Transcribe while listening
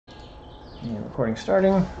And recording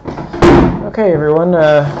starting. Okay, everyone,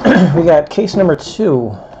 we got case number 2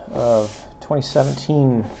 of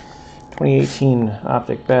 2017-2018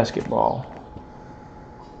 Optic basketball.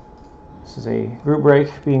 This is a group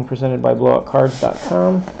break being presented by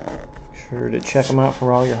blowoutcards.com. Be sure to check them out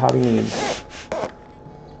for all your hobby needs.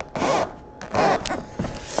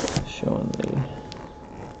 Showing the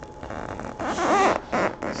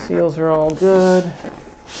seals are all good.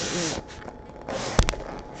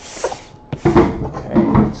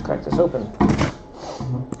 Let's crack this open.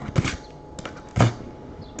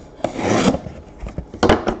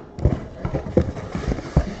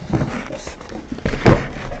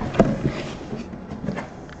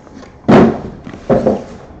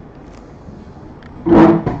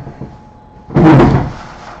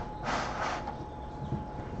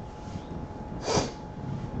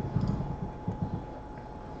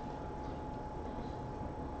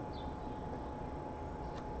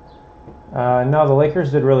 No, the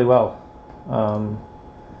Lakers did really well.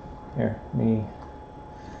 Here, let me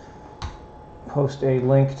post a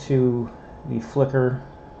link to the Flickr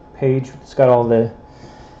page. It's got all the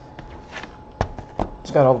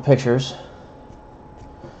pictures.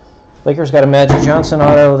 Lakers got a Magic Johnson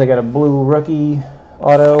auto. They got a blue rookie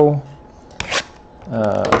auto.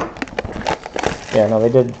 Yeah, no,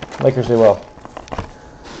 Lakers did well.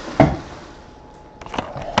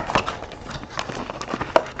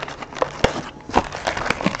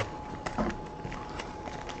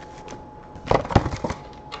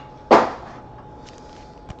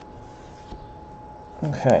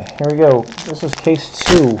 Okay, here we go. This is case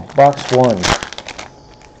 2, box 1.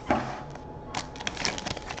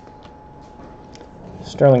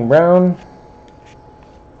 Sterling Brown.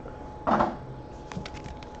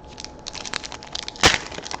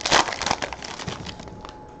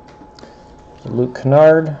 Luke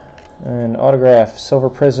Kennard. An autograph, Silver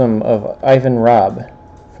Prism of Ivan Robb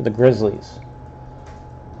for the Grizzlies.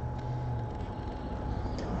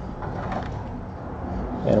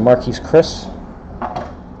 And a Marquise Chris.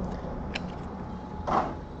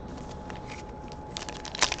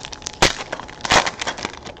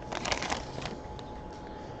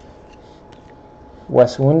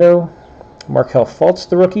 Wes Window, Markelle Fultz,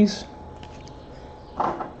 the rookies.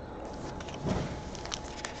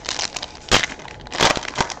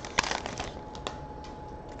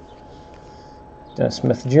 Dennis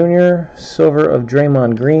Smith Jr., silver of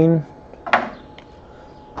Draymond Green.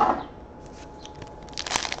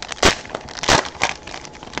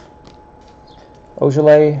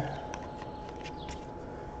 Ojale.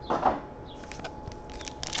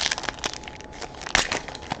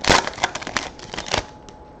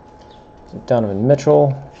 Donovan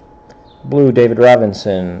Mitchell. Blue, David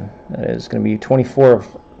Robinson. That is going to be 24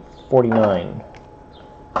 of 49.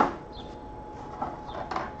 Gotta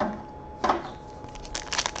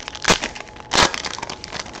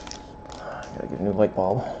get a new light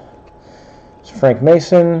bulb. It's Frank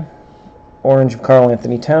Mason. Orange of Karl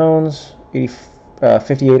Anthony Towns.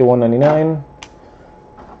 58 of 199.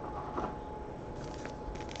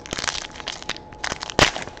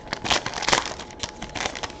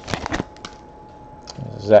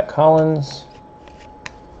 Zach Collins.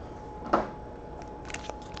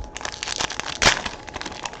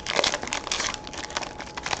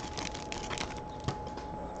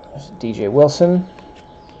 There's DJ Wilson.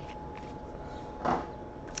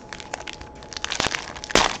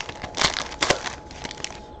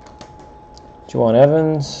 Juwan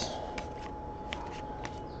Evans.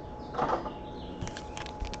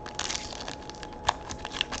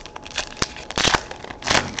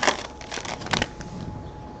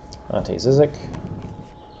 Ante Zizic.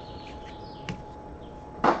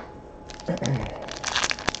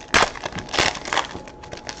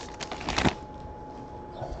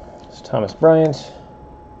 It's Thomas Bryant.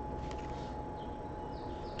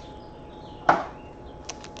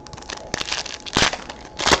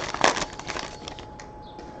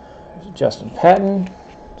 There's Justin Patton,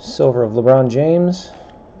 silver of LeBron James.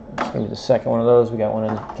 It's going to be the second one of those. We got one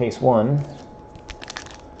in case 1.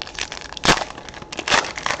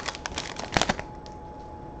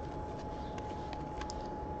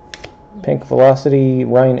 Pink Velocity,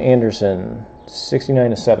 Ryan Anderson,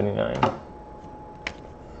 69 to 79.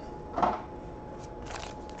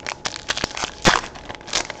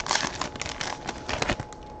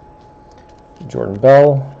 Jordan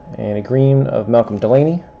Bell, and a green of Malcolm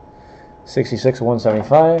Delaney, 66 to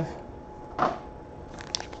 175.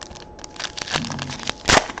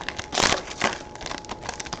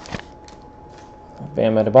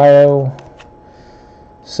 Bam Adebayo,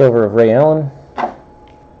 silver of Ray Allen.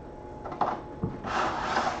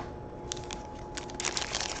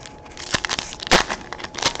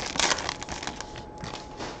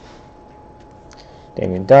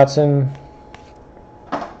 Damian Dotson.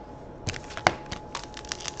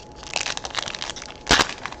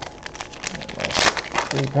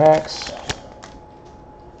 Three packs.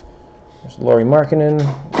 There's Lauri Markkanen,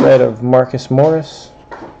 red of Marcus Morris.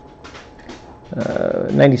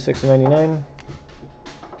 96 and 99.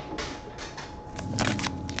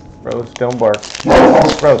 Rose, don't bark.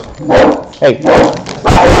 Rose. Hey.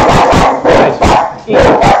 Guys, eat.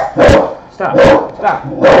 Stop. Stop.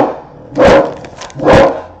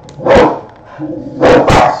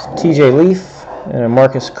 TJ Leaf and a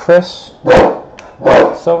Marcus Chris.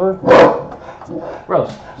 Silver.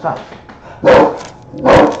 Rose, stop.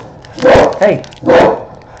 Hey.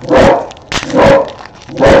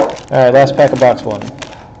 Alright, last pack of box one.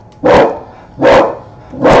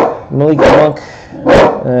 Malik Monk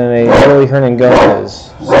and a Willie Hernan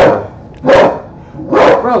Gomez.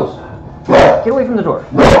 Rose, get away from the door.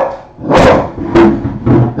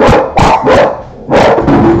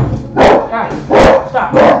 Guys,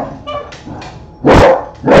 stop.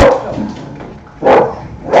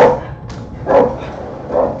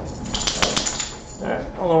 Alright,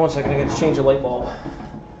 hold on 1 second, I got to change the light bulb.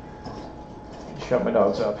 Shut my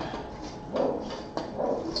dogs up.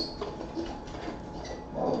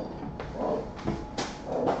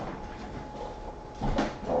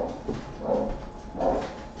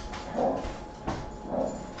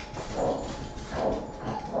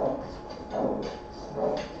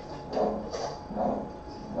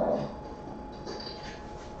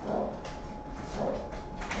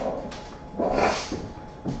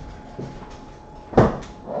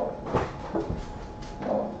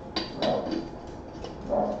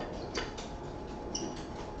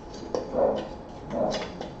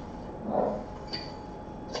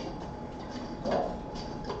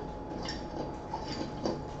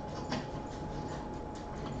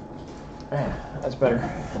 That's better.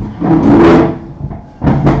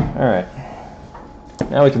 Alright.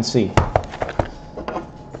 Now we can see.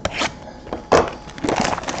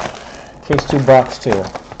 Case 2, box 2.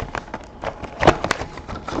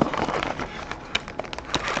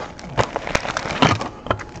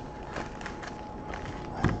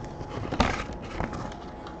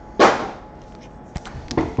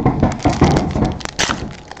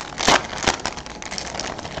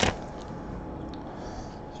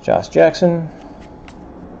 Josh Jackson.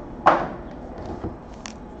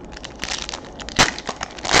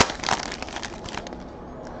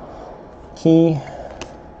 Key.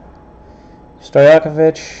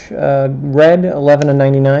 Stojakovic, red, 11 and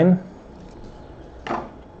 99.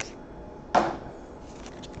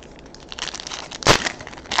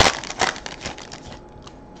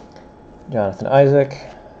 Jonathan Isaac,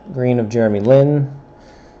 green of Jeremy Lin,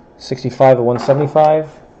 65 of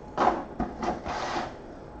 175.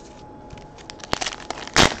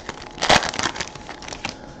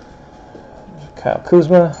 Kyle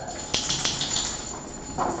Kuzma.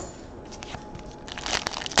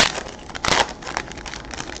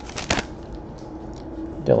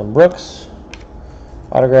 Dylan Brooks.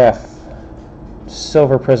 Autograph.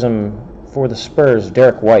 Silver Prism for the Spurs,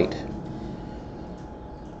 Derek White.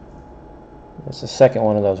 That's the second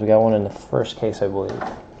one of those. We got one in the first case, I believe.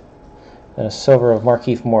 And a silver of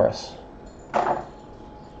Markieff Morris.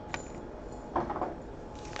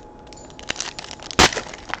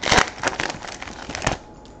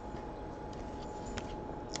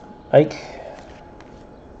 Ike.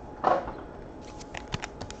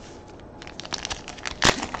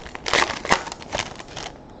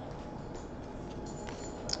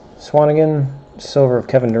 Swanigan, silver of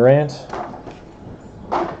Kevin Durant.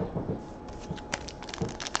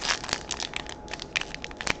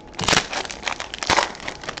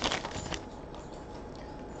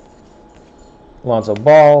 Lonzo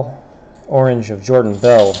Ball, orange of Jordan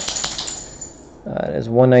Bell. It is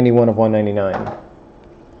 191 of 199.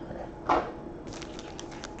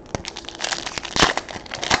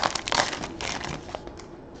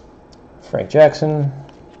 Frank Jackson,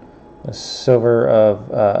 a silver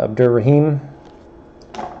of Abdur Rahim.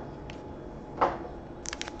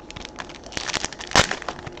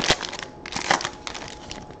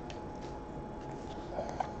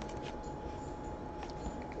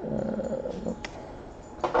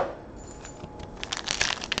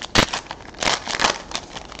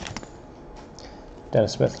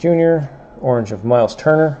 Dennis Smith Jr., orange of Miles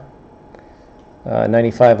Turner,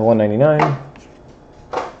 95 of 199.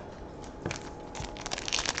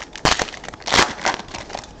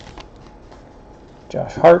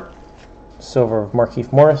 Josh Hart, silver of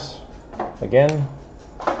Markieff Morris, again.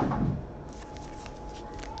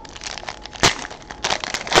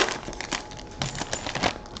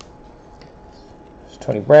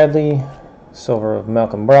 Tony Bradley, Silver of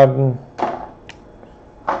Malcolm Brogdon.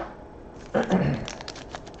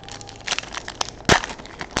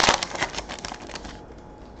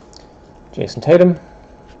 Jason Tatum.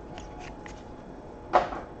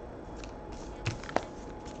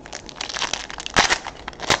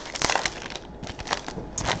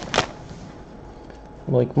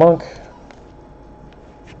 Malik Monk.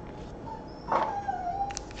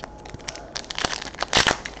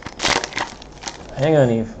 Hang on,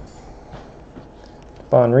 Eve.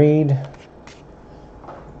 Bon Reed.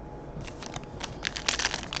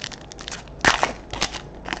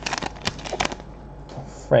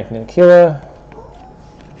 Frank Ntilikina.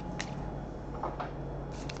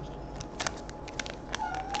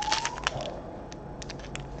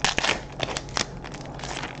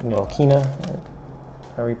 Ntilikina,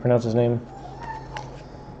 however you pronounce his name.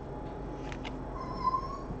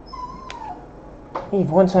 Eve,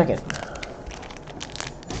 1 second.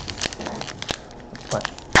 What?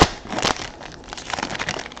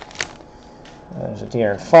 There's a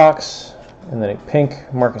De'Aaron Fox, and then a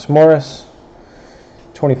pink Marcus Morris,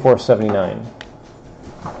 24.79.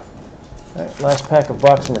 All right, last pack of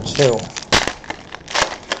box number 2.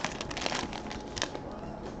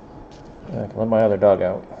 I can let my other dog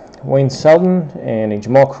out. Wayne Selden and a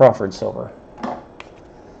Jamal Crawford silver.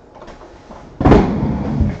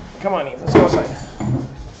 Come on, Eve, let's go outside.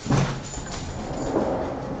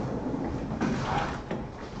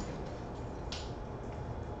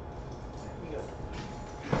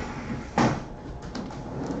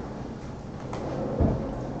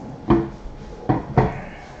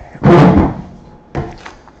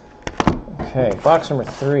 Okay, box number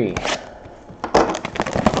 3.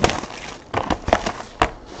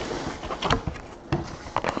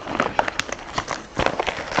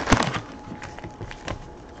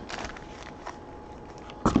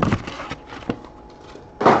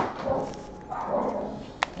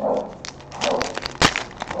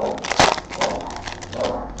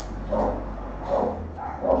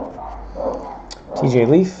 TJ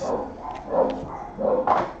Leaf.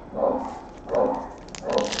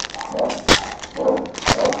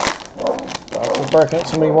 Barking at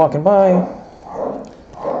somebody walking by.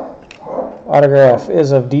 Autograph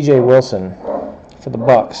is of DJ Wilson for the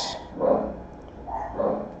Bucks.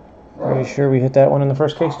 Pretty sure we hit that one in the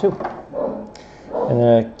first case too. And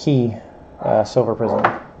then a key silver prism.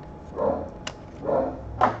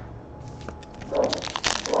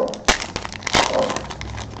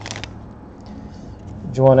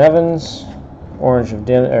 Juwan Evans, orange of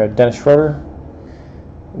Dennis Schroeder,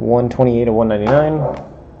 128 of 199.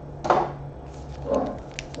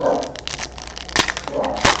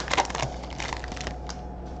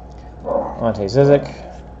 Ante Zizic,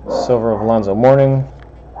 silver of Alonzo Mourning.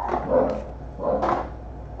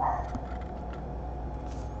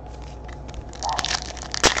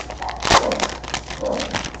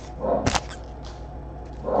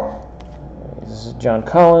 This is John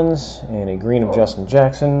Collins and a green of Justin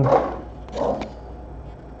Jackson.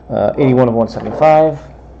 81 of 175.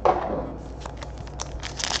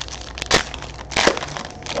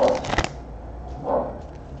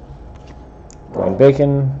 Dwayne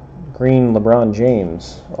Bacon. Green LeBron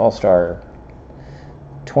James, All-Star,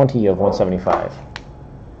 20 of 175.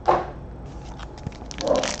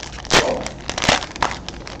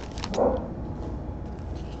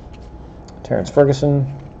 Terrence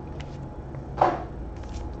Ferguson.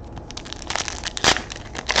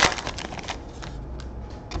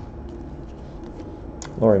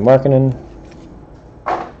 Lauri Markkanen.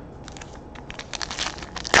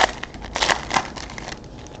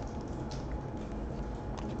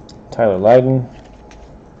 Tyler Lydon.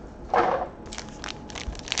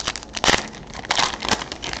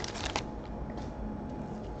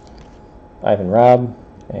 Ivan Rabb,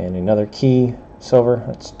 and another key silver.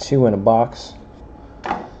 That's 2 in a box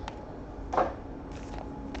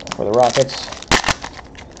for the Rockets.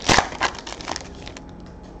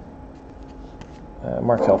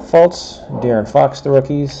 Markelle Fultz, De'Aaron Fox, the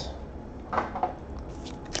rookies.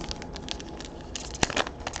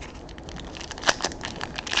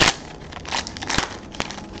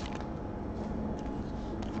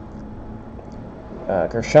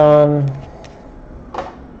 Gershon.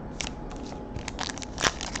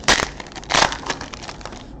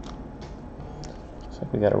 Looks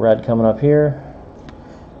like we got a red coming up here.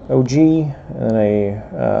 OG, and then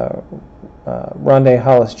a Rondé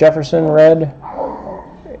Hollis Jefferson red.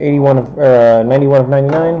 91 of 91 of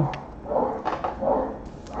 99.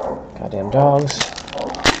 Goddamn dogs.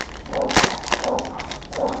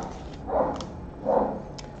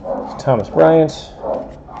 Thomas Bryant.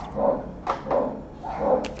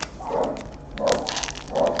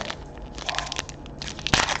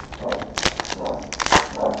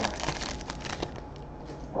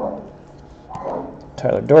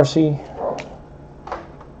 Tyler Dorsey.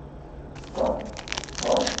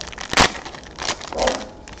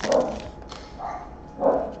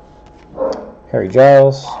 Harry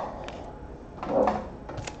Giles.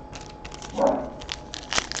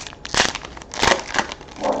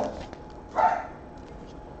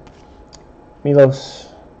 Milos.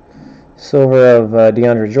 Silver of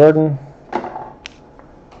DeAndre Jordan.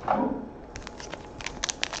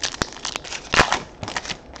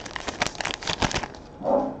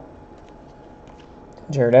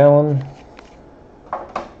 Jared Allen.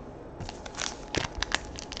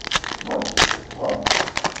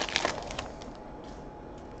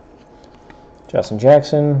 Justin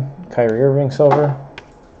Jackson. Kyrie Irving, silver.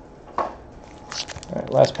 All right,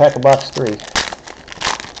 last pack of box 3.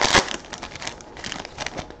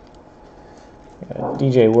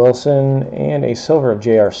 DJ Wilson and a silver of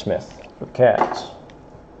J.R. Smith for the Cavs.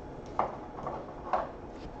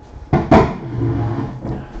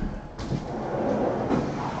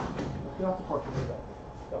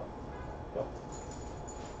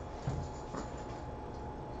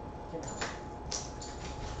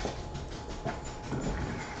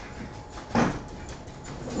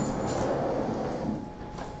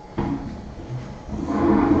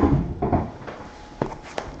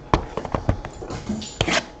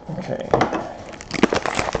 Okay.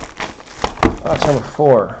 Box number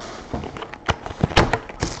 4.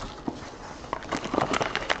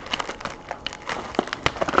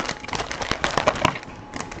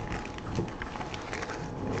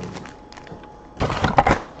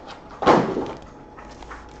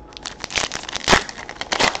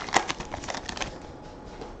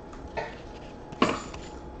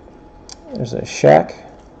 There's a Shaq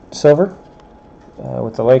silver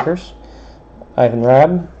with the Lakers. Ivan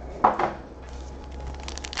Rabb.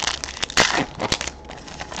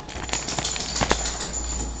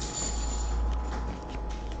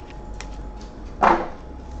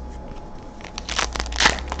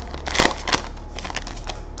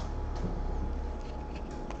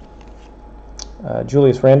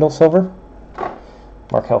 Julius Randle, silver.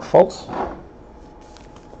 Markelle Fultz.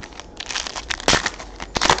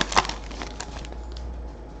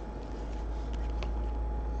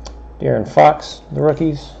 De'Aaron Fox, the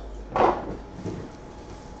rookies.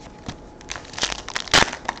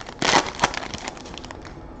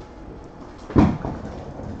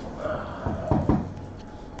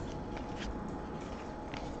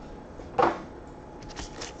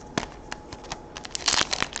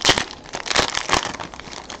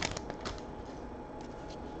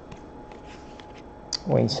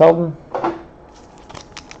 Wayne Selden.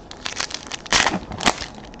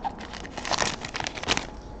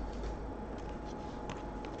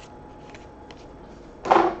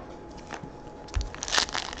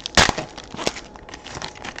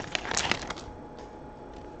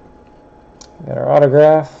 Got our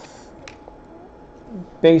autograph.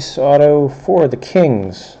 Base auto for the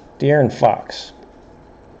Kings, De'Aaron Fox.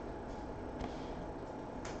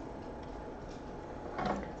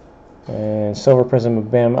 And silver prism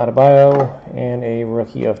of Bam Adebayo, and a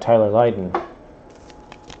rookie of Tyler Lydon.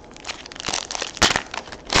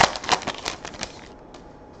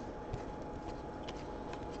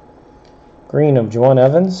 Green of Juwan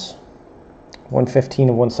Evans, 115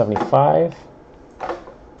 of 175.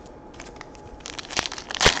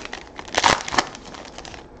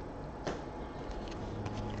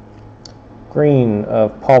 Green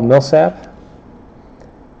of Paul Millsap,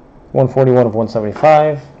 141 of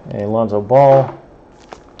 175. And Lonzo Ball.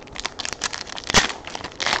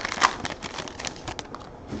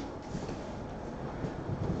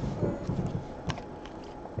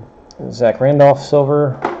 Zach Randolph,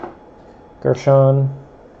 silver. Gershon.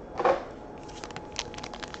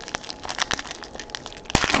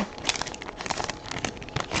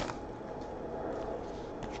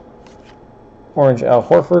 Orange Al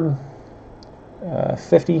Horford,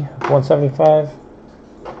 50 of 175.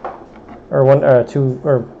 Or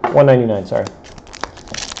 199, sorry.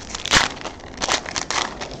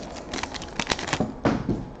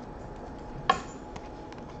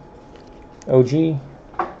 OG.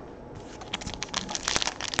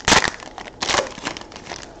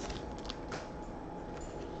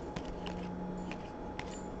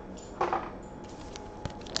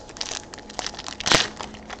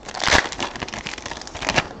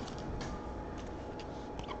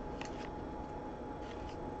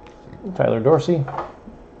 Tyler Dorsey.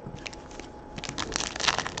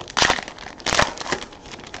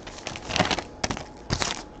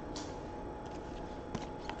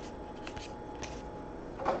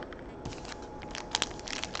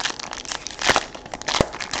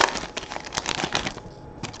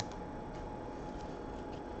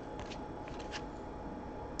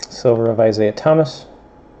 Silver of Isaiah Thomas.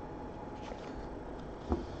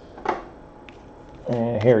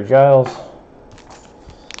 And Harry Giles.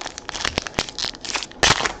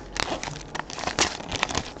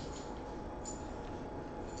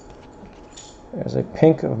 There's a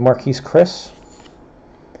pink of Marquise Chris.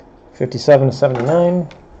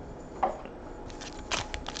 57/79.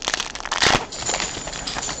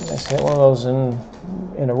 Nice hit one of those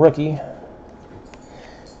in a rookie.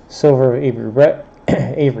 Silver of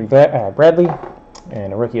Avery Bradley,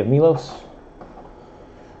 and a rookie of Milos.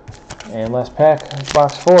 And last pack,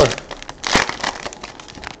 box 4.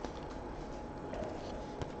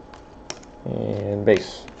 And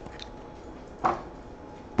base.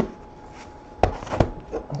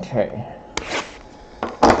 Okay.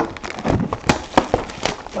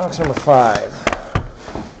 Box number 5.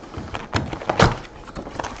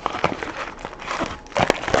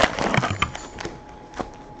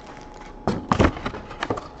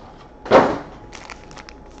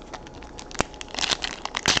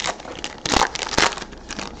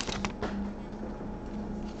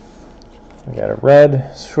 We got a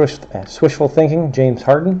red, Swishful Thinking, James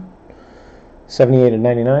Harden,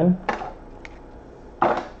 78/99.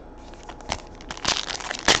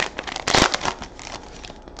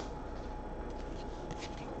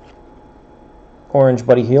 Orange,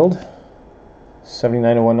 Buddy Hield,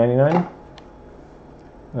 79/199.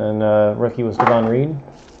 And rookie was Devon Reed.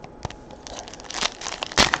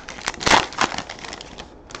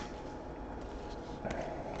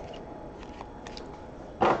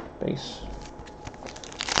 Base.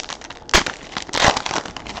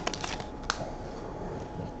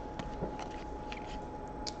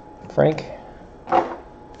 Frank.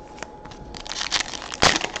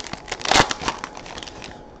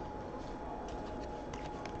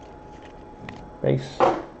 Base.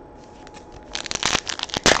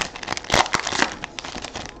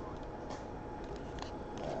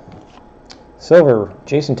 Silver,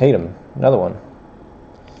 Jason Tatum, another one.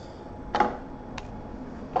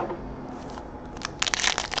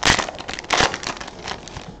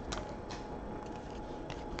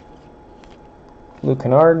 Luke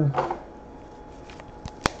Kennard.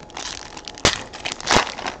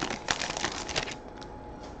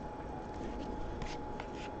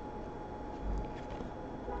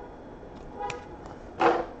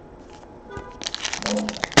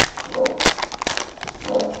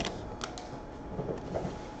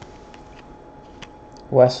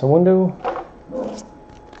 Wes Awundu.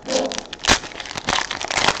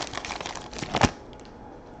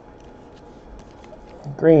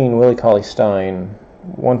 Green, Willie Cauley-Stein,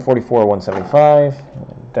 144/175.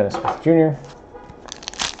 Dennis Smith Jr.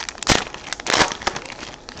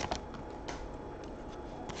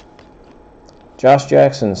 Josh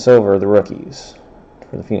Jackson, silver, the rookies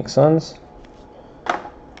for the Phoenix Suns.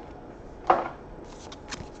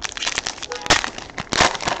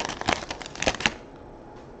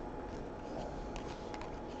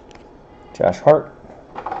 Josh Hart.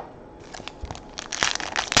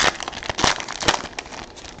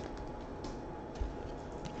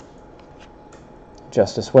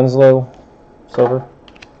 Justice Winslow, silver.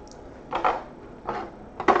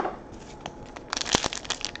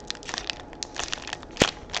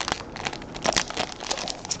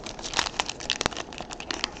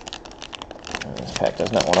 This pack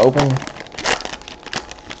does not want to open.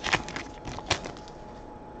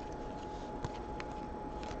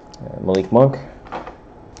 Malik Monk.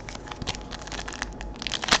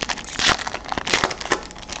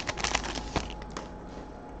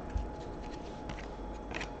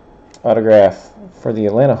 Autograph for the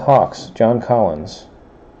Atlanta Hawks, John Collins.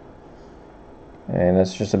 And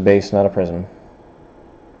that's just a base, not a prism.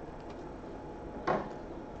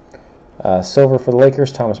 Silver for the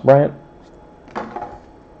Lakers, Thomas Bryant.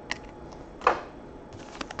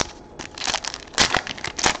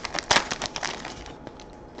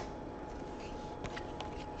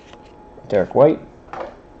 Derek White.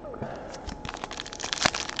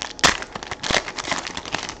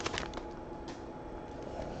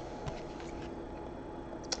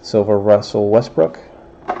 Silver, Russell Westbrook.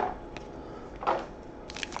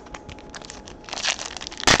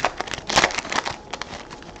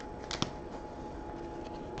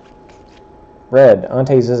 Red,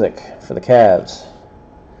 Ante Zizic for the Cavs,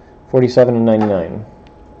 47/99.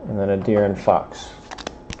 And then a De'Aaron Fox.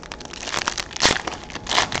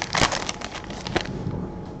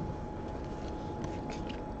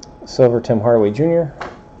 Silver, Tim Hardaway Jr.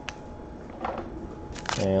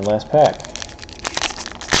 And last pack.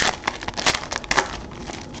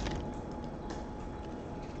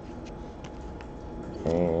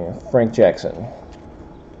 And Frank Jackson.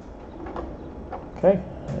 Okay,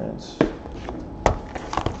 That's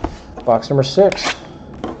box number 6.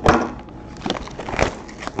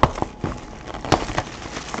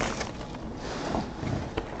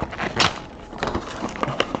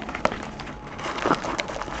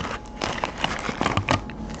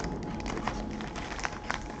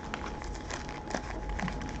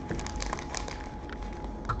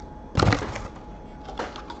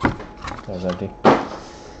 That was empty.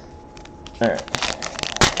 All right.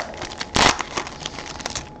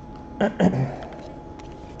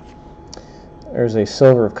 There's a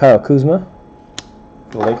silver of Kyle Kuzma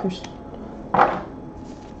for the Lakers.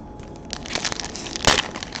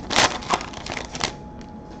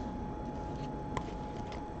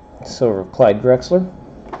 Silver of Clyde Drexler.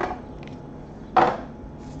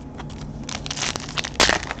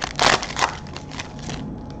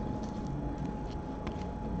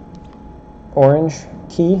 Orange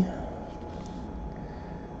Key.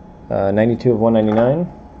 92 of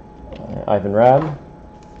 199. Ivan Rabb.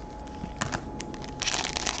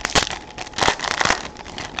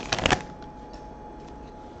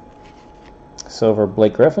 Silver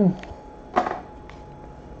Blake Griffin.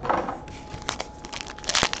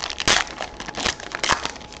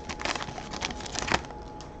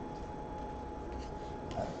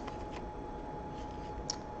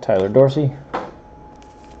 Tyler Dorsey.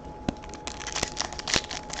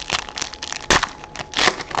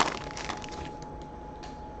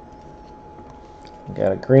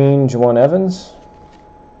 Got a green Juwan Evans,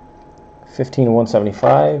 15 of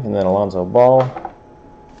 175, and then Alonzo Ball.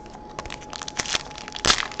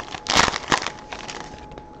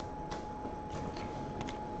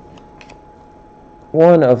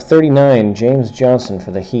 One of 39, James Johnson for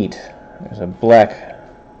the Heat. There's a black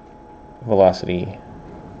velocity.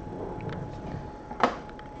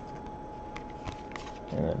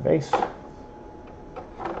 And then base.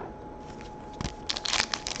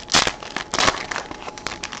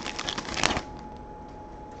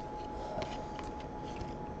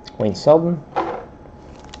 Wayne Selden.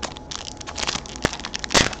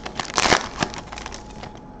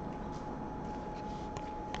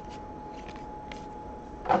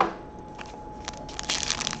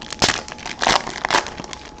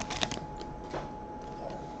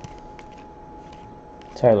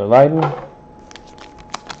 Tyler Lydon.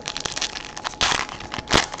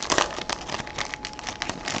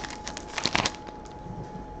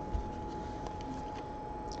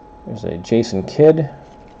 There's a Jason Kidd.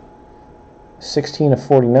 16 of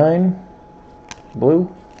 49,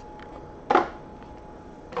 blue.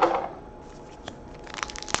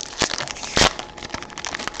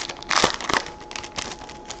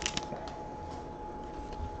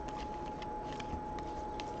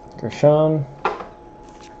 Gershon.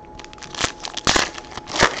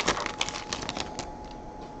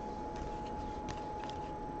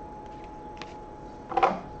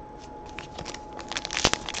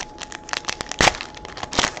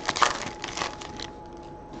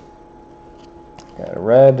 Got a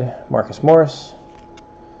red Marcus Morris,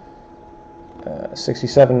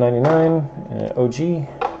 67.99, and an OG.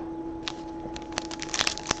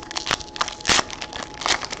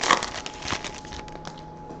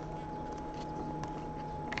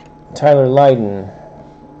 Tyler Lydon,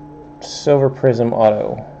 silver prism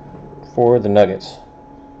auto for the Nuggets,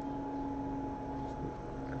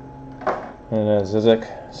 and a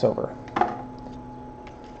Zizek silver.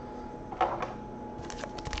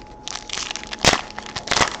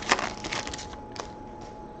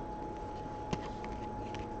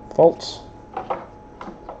 Fultz.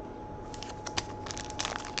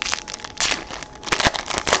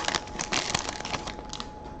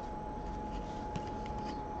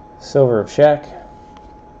 Silver of Shaq.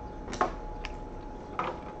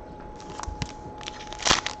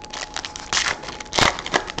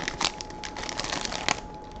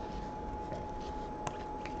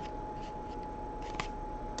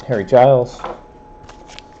 Harry Giles.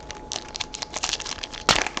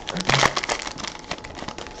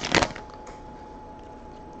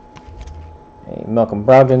 Malcolm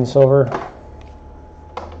Brogdon silver,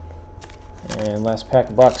 and last pack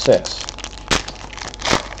of box 6.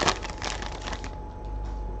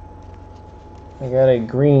 I got a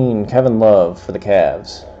green Kevin Love for the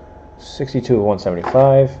Cavs, 62 of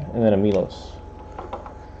 175, and then a Milos.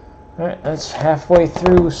 All right, that's halfway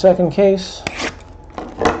through second case.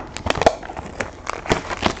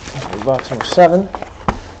 Box number 7.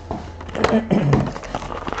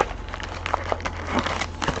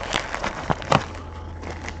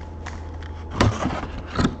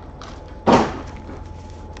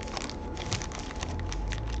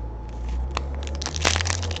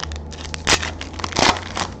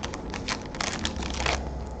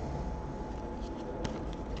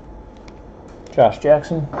 Josh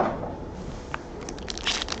Jackson.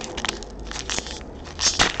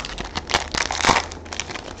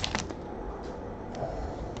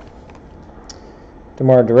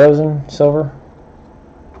 DeMar DeRozan, silver.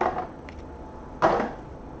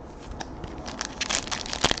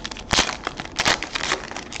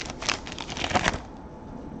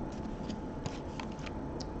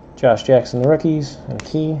 Josh Jackson, the rookies, and a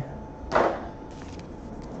key.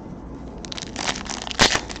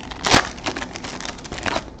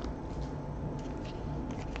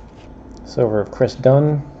 Silver of Chris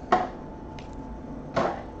Dunn.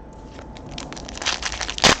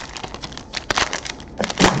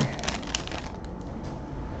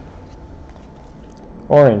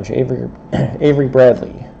 Orange, Avery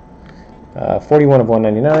Bradley. 41 of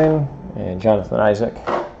 199, and Jonathan Isaac.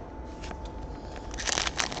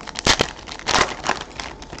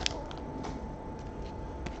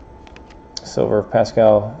 Silver of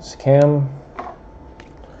Pascal Siakam.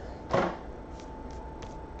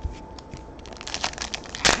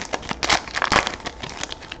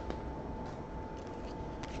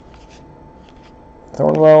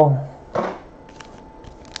 Thornwell.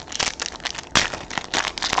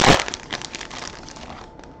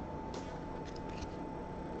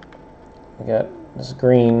 We got this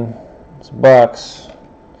green, this Bucks.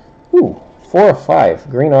 Ooh, 4 of 5.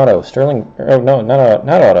 Green auto. Sterling. Oh no, not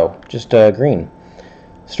auto. Just green.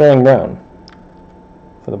 Sterling Brown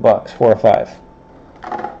for the Bucks. 4 of 5.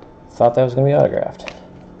 Thought that was going to be autographed.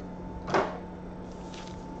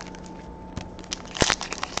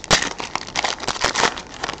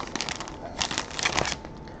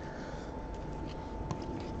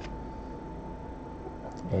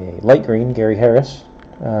 A light green, Gary Harris.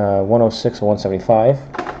 106 of 175.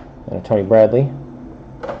 And a Tony Bradley.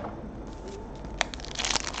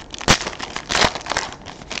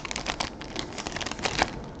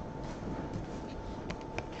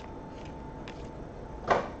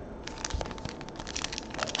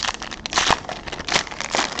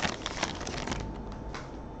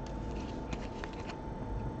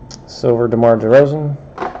 Silver DeMar DeRozan.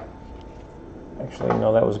 Actually,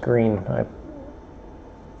 no, that was green.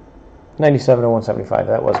 97 to 175.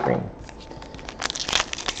 That was green.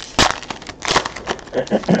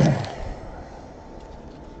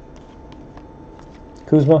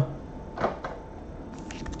 Kuzma.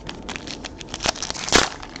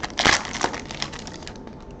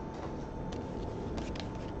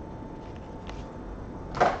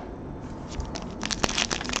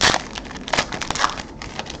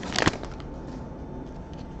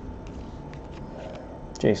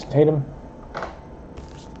 Jason Tatum.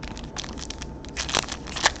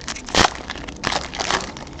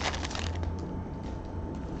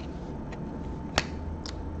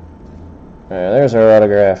 There's our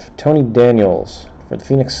autograph. Tony Daniels for the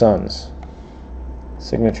Phoenix Suns.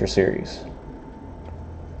 Signature Series.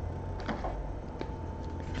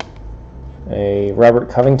 A Robert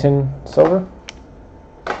Covington silver.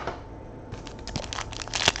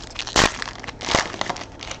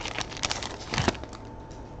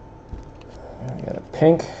 We got a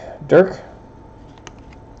pink Dirk.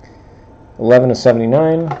 11 of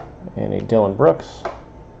 79. And a Dylan Brooks.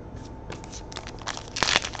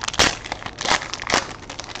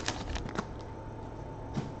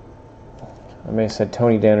 I may have said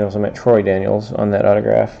Tony Daniels, I meant Troy Daniels on that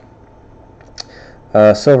autograph.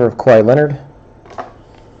 Silver of Kawhi Leonard.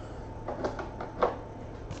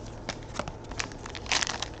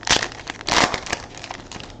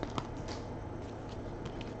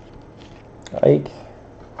 Ike.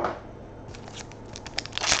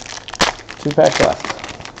 2 packs left.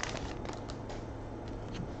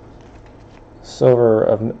 Silver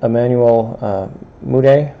of Emmanuel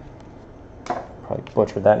Mudiay. Probably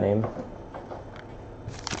butchered that name.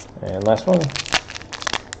 And last one.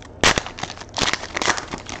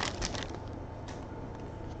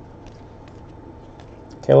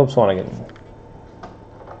 Caleb Swanigan.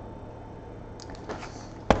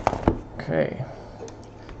 Okay.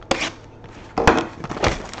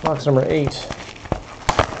 Box number 8.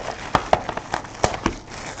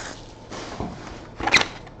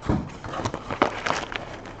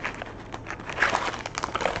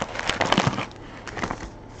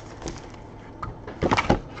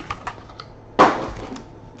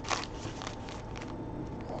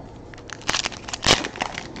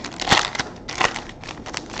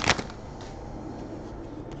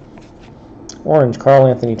 Orange, Karl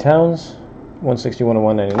Anthony Towns, 161 to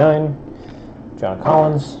 199. John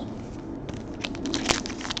Collins.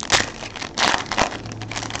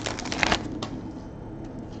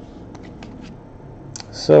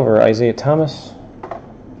 Silver, Isaiah Thomas.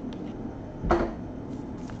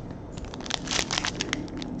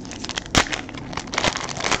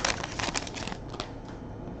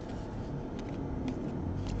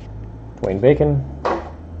 Wayne Bacon.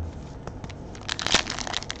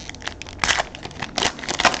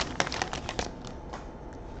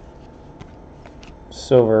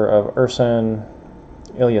 Silver of Ersan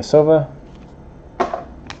Ilyasova.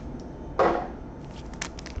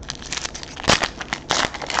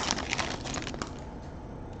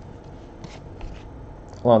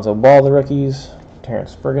 Alonzo Ball, the rookies.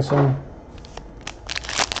 Terrence Ferguson.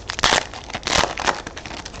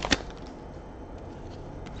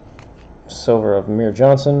 Silver of Amir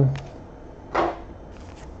Johnson.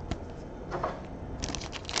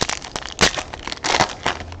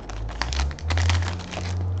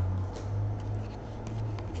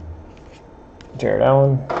 Jared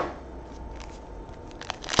Allen.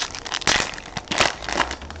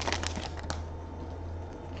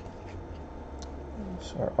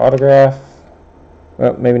 So our autograph.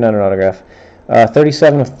 Well, maybe not an autograph.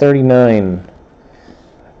 37 of 39.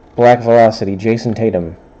 Black Velocity, Jason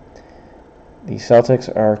Tatum. The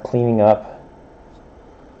Celtics are cleaning up.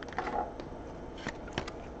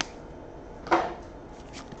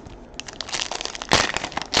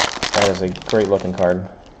 That is a great looking card.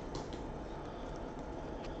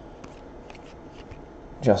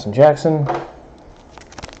 Justin Jackson.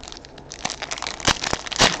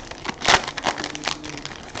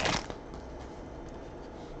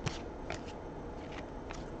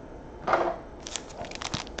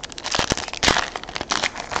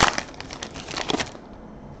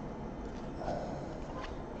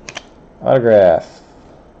 Autograph.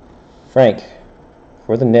 Frank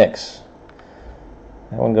for the Knicks.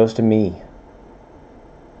 That one goes to me.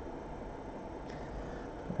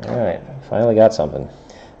 All right, finally got something.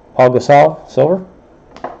 Paul Gasol, silver.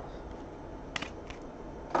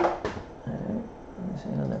 All right, let me see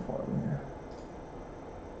on that for him here.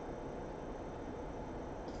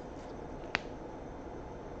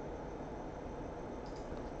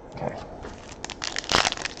 Okay.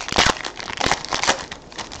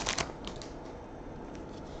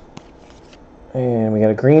 And we got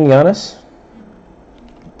a green Giannis.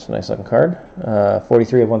 It's a nice looking card.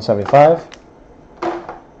 43 of 175.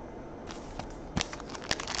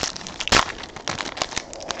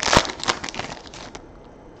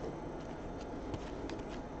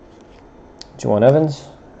 Juwan Evans.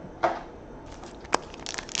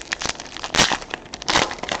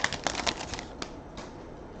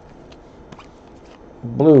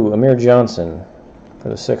 Blue, Amir Johnson for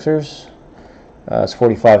the Sixers. It's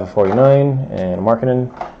 45 of 49, and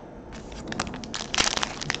Markkanen.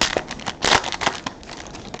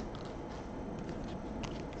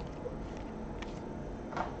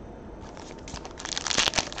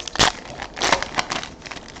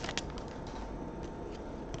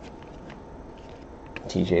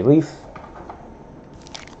 TJ Leaf.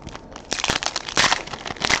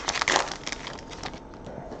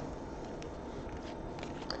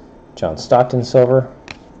 John Stockton, silver.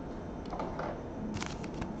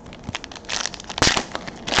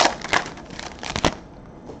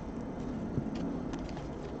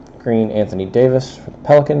 Green, Anthony Davis for the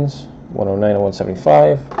Pelicans, 109 and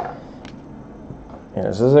 175. And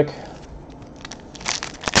Zizic.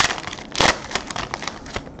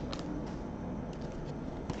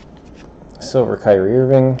 Silver, Kyrie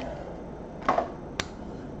Irving.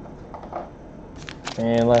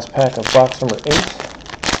 And last pack of box number 8.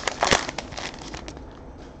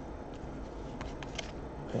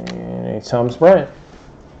 And a Thomas Bryant.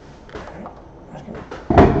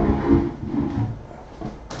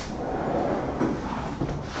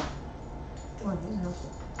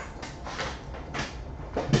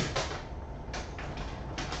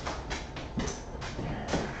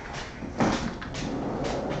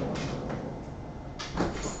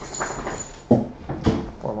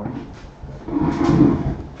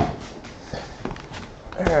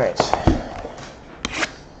 All right.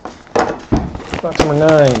 Box number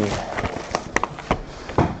 9.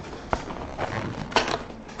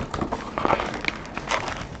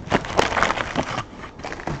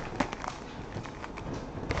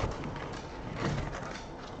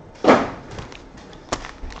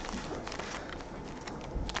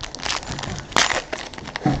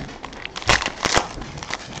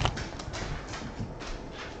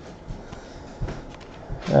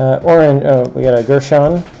 Orange, we got a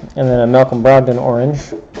Gershon, and then a Malcolm Brogdon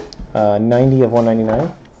orange, 90 of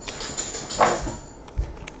 199.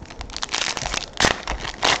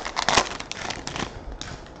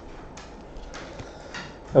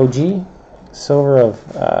 OG, silver of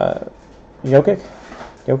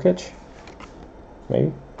Jokic,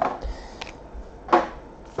 maybe.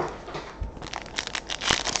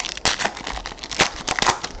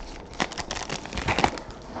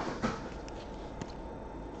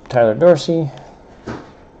 Tyler Dorsey.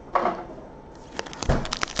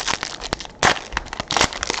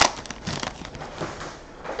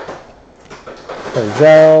 Harry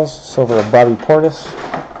Giles, silver of Bobby Portis.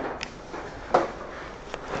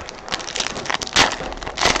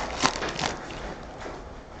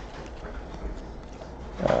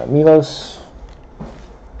 Milos.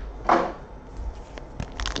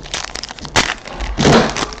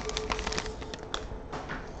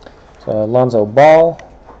 Lonzo Ball.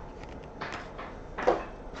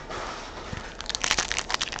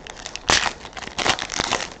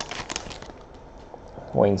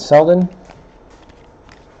 Wayne Selden.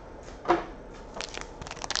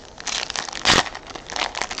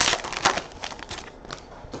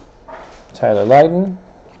 Tyler Lydon.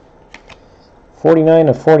 49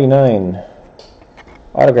 of 49.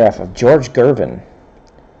 Autograph of George Gervin.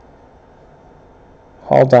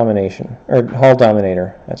 Hall Domination, or Hall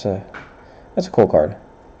Dominator. That's a cool card.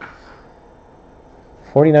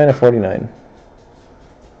 49 of 49.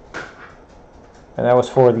 And that was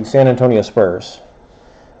for the San Antonio Spurs.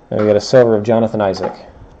 And we got a silver of Jonathan Isaac.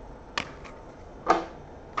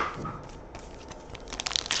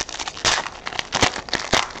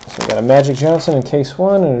 So we got a Magic Johnson in case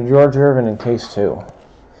 1 and a George Gervin in case 2.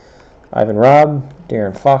 Ivan Robb,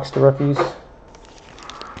 Darren Fox, the rookies.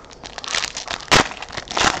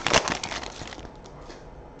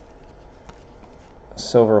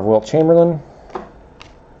 Silver of Wilt Chamberlain.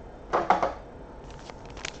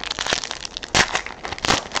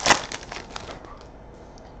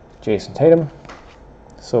 Jason Tatum.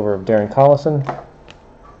 Silver of Darren Collison.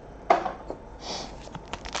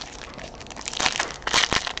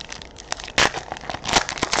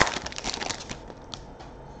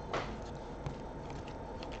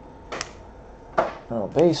 Oh,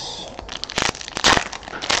 base.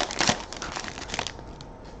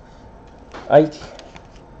 Ike.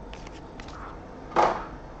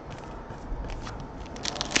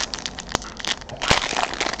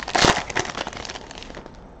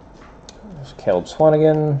 Caleb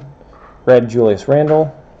Swanigan, red Julius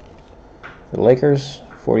Randle for the Lakers,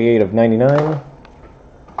 48 of 99.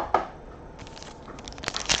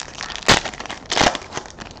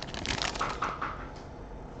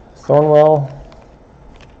 Thornwell.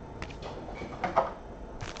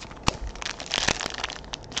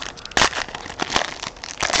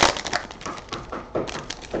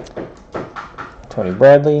 Tony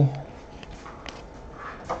Bradley.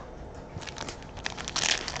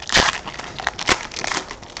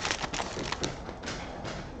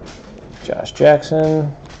 Josh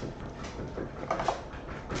Jackson.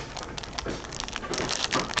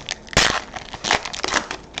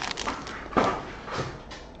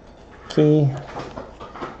 Key.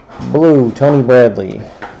 Blue, Tony Bradley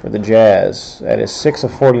for the Jazz. That is 6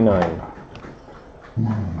 of 49.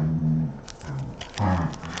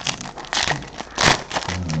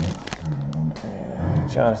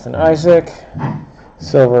 Jonathan Isaac.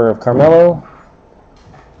 Silver of Carmelo.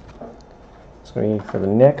 It's going to be for the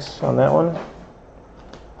Knicks on that one.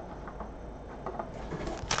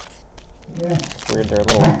 Yeah. It's weird they're a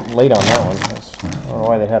little late on that one. I don't know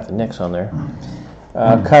why they'd have the Knicks on there.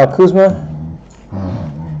 Kyle Kuzma.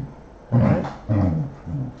 All right.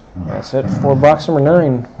 That's it for box number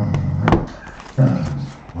 9.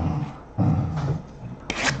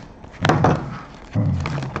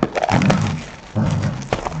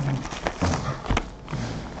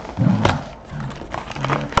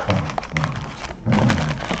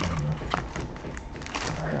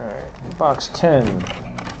 Box 10.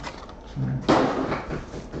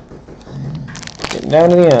 Getting down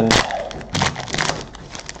to the end.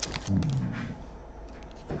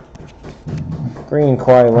 Green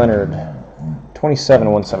Kawhi Leonard. 27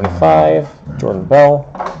 of 175. Jordan Bell.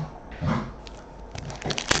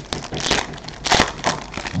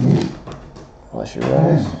 Bless you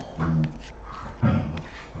guys.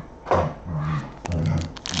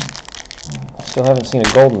 Still haven't seen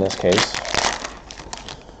a gold in this case.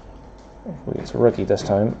 It's a rookie this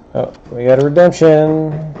time. Oh, we got a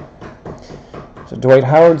redemption. So Dwight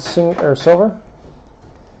Howard silver.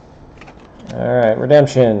 All right,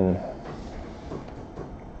 redemption.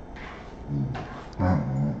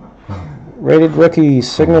 Rated rookie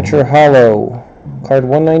signature hollow. Card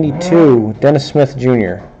 192. Dennis Smith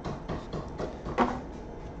Jr.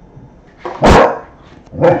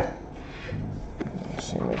 Let's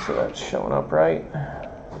see, make sure that's showing up right.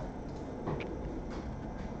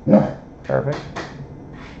 Perfect.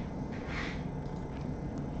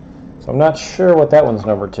 So I'm not sure what that one's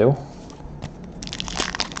numbered to.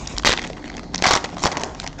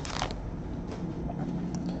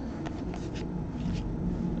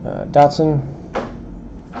 Dotson.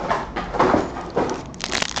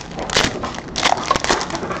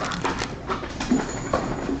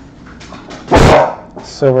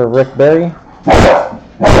 silver Rick Berry.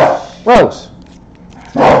 Rose.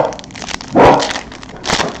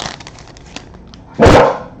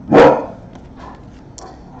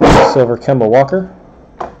 Silver Kemba Walker.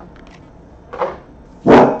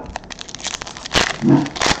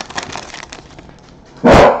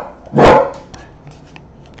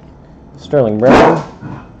 Sterling Brown.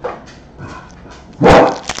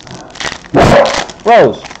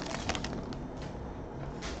 Rose.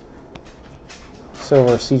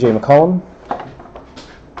 Silver CJ McCollum.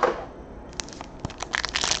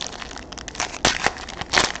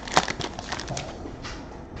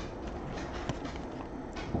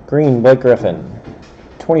 Green Blake Griffin.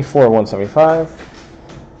 24/175.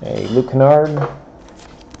 A Luke Kennard.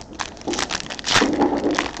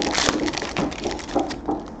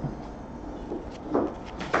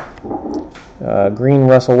 Green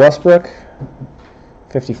Russell Westbrook.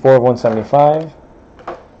 54/175.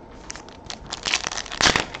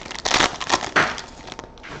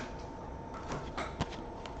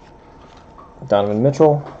 Donovan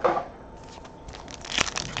Mitchell.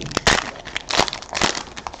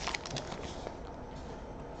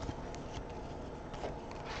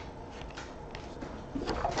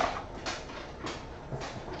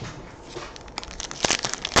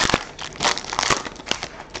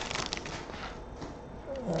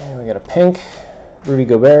 And we got a pink Rudy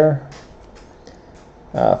Gobert,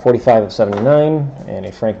 45/79, and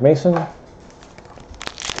a Frank Mason.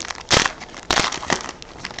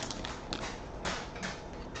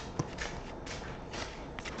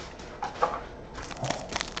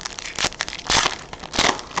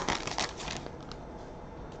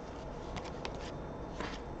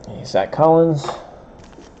 Zach Collins.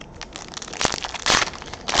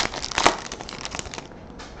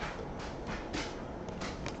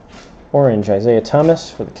 Orange Isaiah Thomas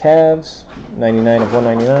for the Cavs,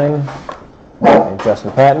 99/199, and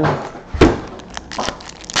Justin Patton.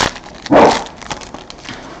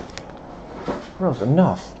 That was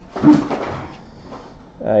enough.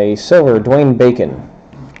 A silver Dwayne Bacon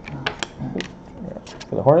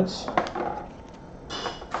for the Hornets.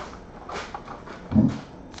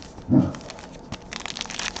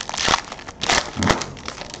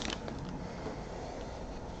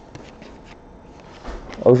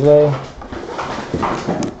 Ojale.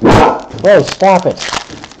 Whoa, stop it.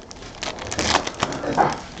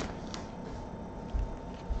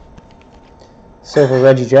 Silver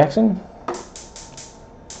Reggie Jackson.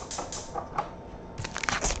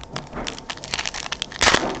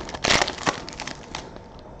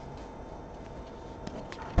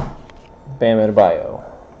 Bam Adebayo.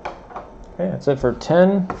 Okay, that's it for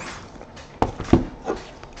 10.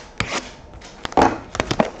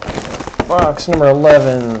 Box number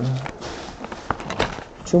 11.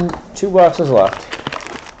 Two boxes left.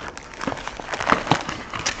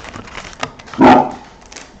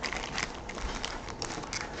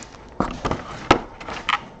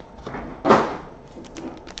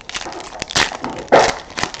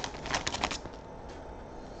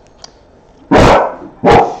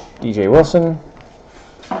 DJ Wilson.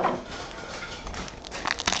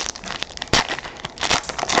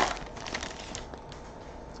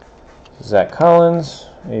 Zach Collins,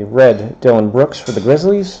 a red Dylan Brooks for the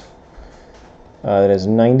Grizzlies. That is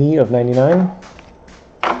 90/99.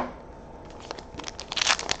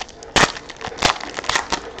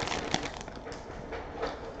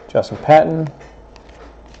 Justin Patton.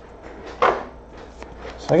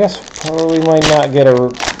 So I guess probably might not get a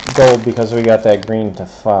gold because we got that green to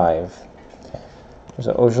 5. There's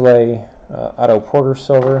an Ojale Otto Porter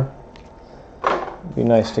silver. It'd be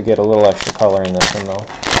nice to get a little extra color in this one though.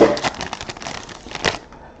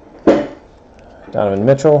 Donovan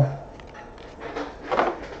Mitchell.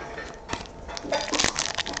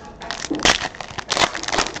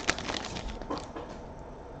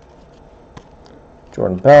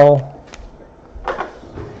 Jordan Bell.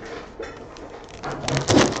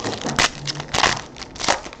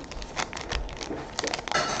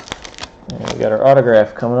 And we got our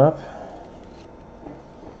autograph coming up.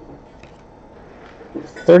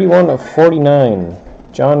 31/49,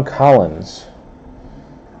 John Collins.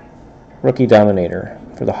 Rookie Dominator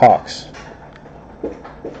for the Hawks.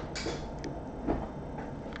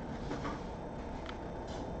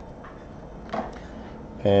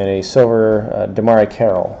 And a silver Damari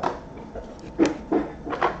Carroll.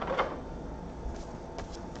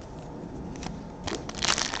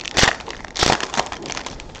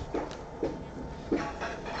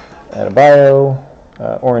 Adebayo,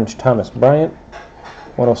 orange Thomas Bryant,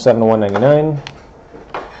 107/199.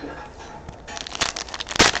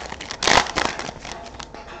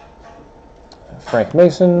 Frank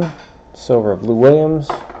Mason, silver of Lou Williams.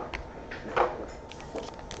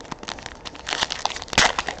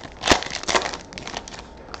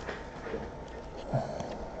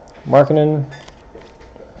 Markkanen.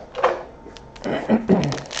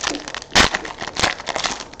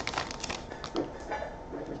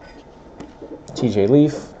 TJ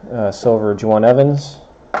Leaf, silver Juwan Evans.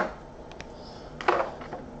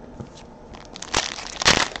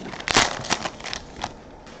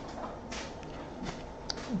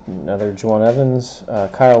 Another Juwan Evans.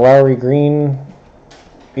 Kyle Lowry, green,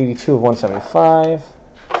 82 of 175.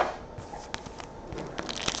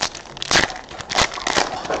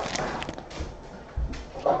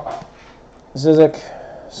 Zizek,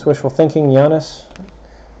 Swishful Thinking, Giannis,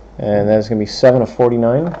 and that is going to be 7 of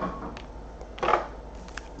 49.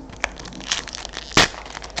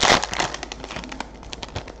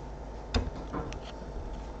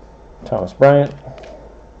 Thomas Bryant.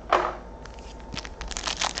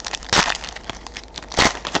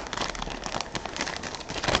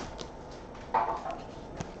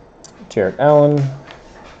 Jarrett Allen.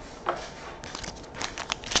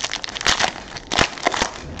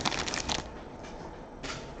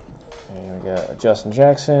 And we got Justin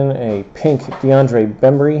Jackson, a pink DeAndre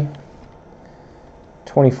Bembry,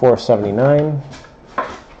 24 of 79.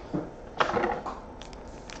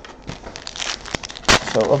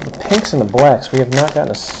 So of the pinks and the blacks, we have not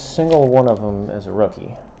gotten a single one of them as a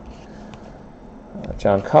rookie.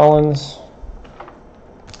 John Collins.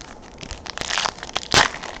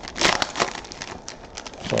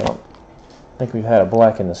 Well, I think we've had a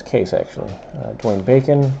black in this case, actually. Dwayne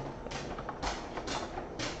Bacon.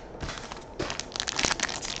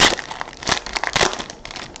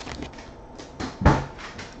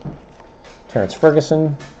 Terrence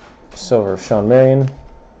Ferguson. Silver of Sean Marion.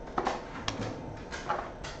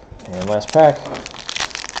 And last pack.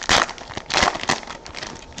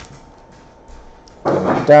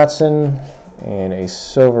 Dotson and a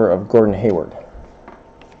silver of Gordon Hayward.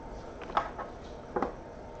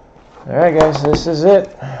 Alright guys, this is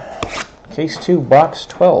it. Case 2, box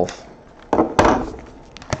 12.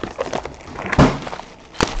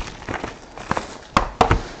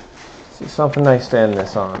 See something nice to end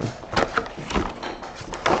this on.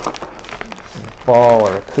 A Ball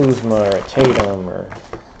or a Kuzma or a Tatum or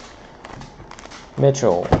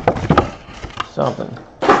Mitchell. Something.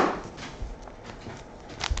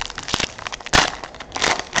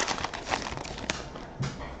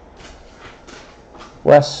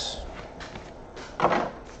 Wes.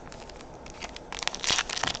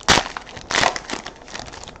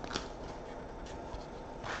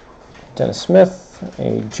 Dennis Smith,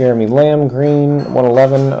 a Jeremy Lamb green,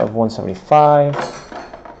 111 of 175.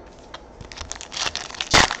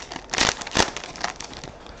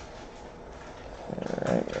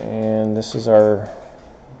 Alright, and this is our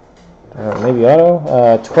maybe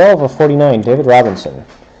auto. 12 of 49, David Robinson.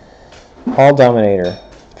 Hall Dominator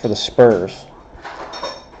for the Spurs.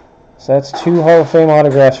 So that's 2 Hall of Fame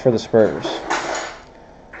autographs for the Spurs.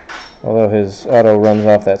 Although his auto runs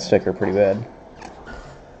off that sticker pretty bad.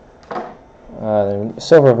 Then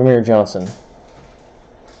silver of Amir Johnson.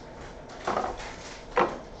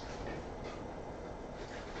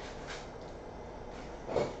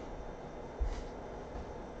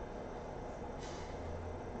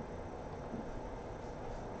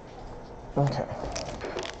 Okay.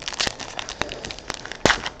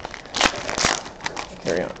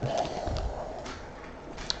 Carry on.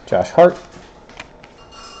 Josh Hart.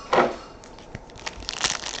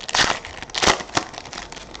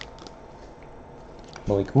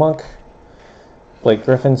 Malik Monk. Blake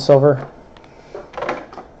Griffin, silver.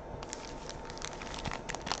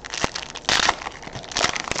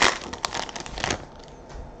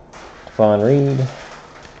 Devon Reed.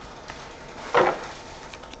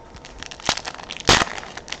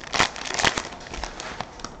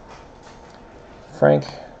 Frank.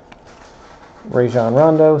 Rajon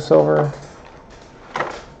Rondo, silver.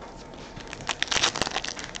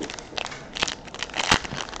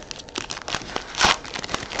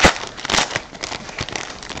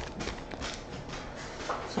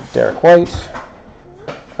 Derek White,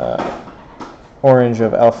 orange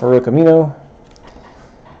of Al Farouk Amino,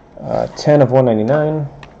 10 of 199.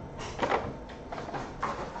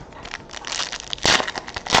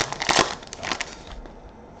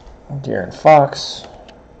 De'Aaron Fox,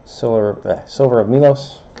 silver of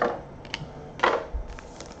Milos.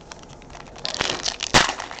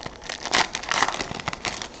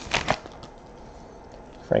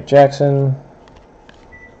 Frank Jackson.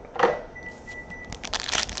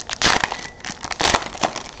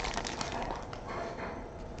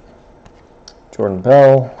 Jordan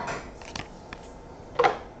Bell.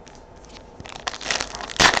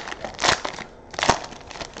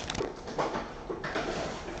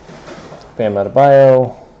 Bam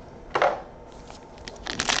Adebayo.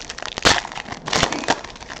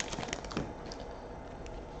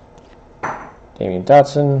 Damian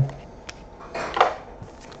Dotson.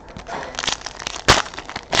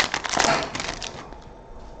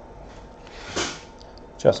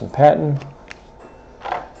 Justin Patton.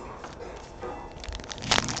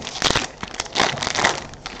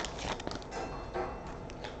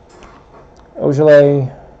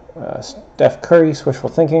 Ojale. Steph Curry, Wishful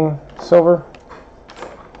Thinking, silver.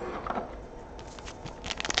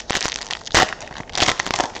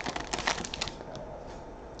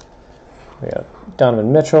 We got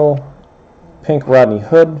Donovan Mitchell, pink Rodney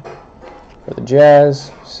Hood for the Jazz,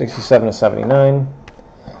 67/79.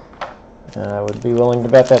 I would be willing to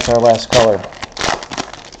bet that's our last color.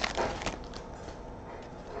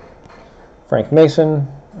 Frank Mason,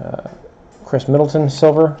 Chris Middleton,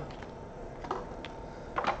 silver.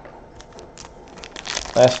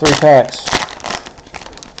 Last 3 packs.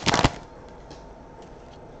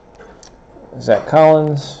 Zach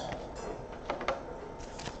Collins.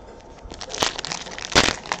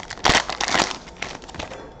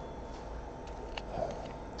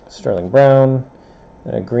 Sterling Brown.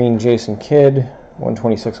 And a green Jason Kidd,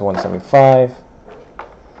 126/175.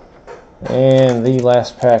 And the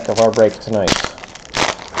last pack of our break tonight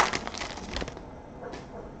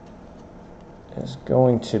is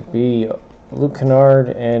going to be Luke Kennard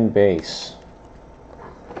and base.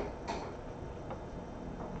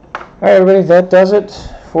 All right, everybody, that does it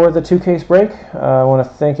for the 2-case break. I want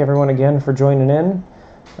to thank everyone again for joining in.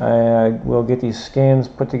 We'll get these scans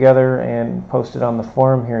put together and posted on the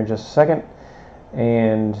forum here in just a second,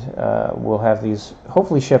 and we'll have these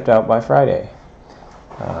hopefully shipped out by Friday.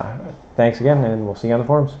 Thanks again, and we'll see you on the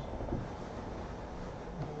forums.